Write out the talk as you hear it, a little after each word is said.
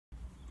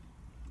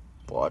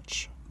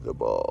watch the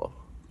ball.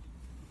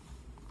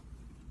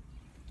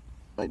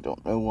 I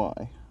don't know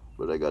why,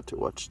 but I got to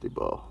watch the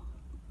ball.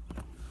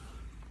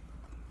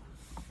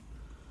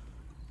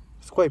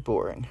 It's quite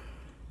boring,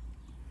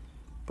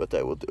 but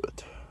I will do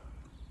it.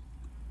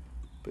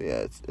 But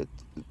yeah, it's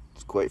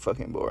quite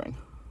fucking boring.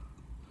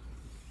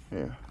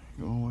 Here,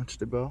 you wanna watch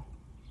the ball?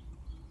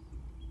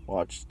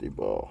 Watch the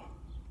ball.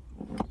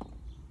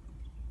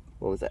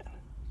 What was that?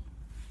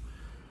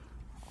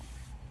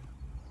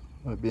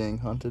 Am I being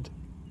hunted?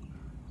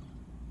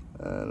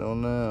 I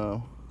don't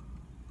know.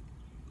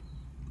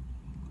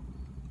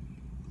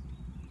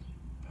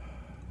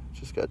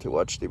 Just got to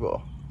watch the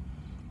ball.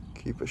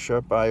 Keep a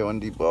sharp eye on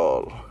the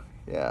ball.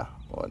 Yeah,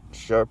 one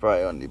sharp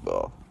eye on the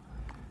ball.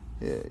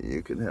 Yeah,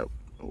 you can help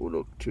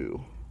look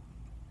too.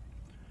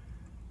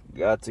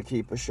 Got to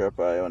keep a sharp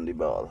eye on the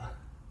ball.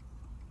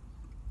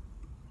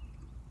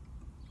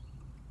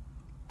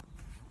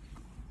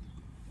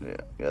 Yeah,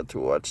 got to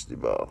watch the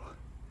ball.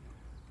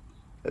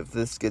 If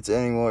this gets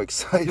any more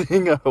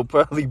exciting, I'll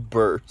probably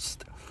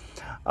burst.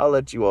 I'll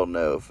let you all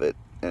know if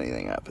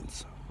anything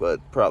happens, but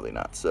probably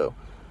not. So,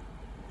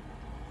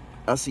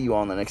 I'll see you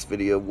all in the next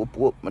video. Whoop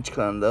whoop, much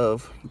kind of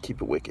love.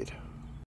 Keep it wicked.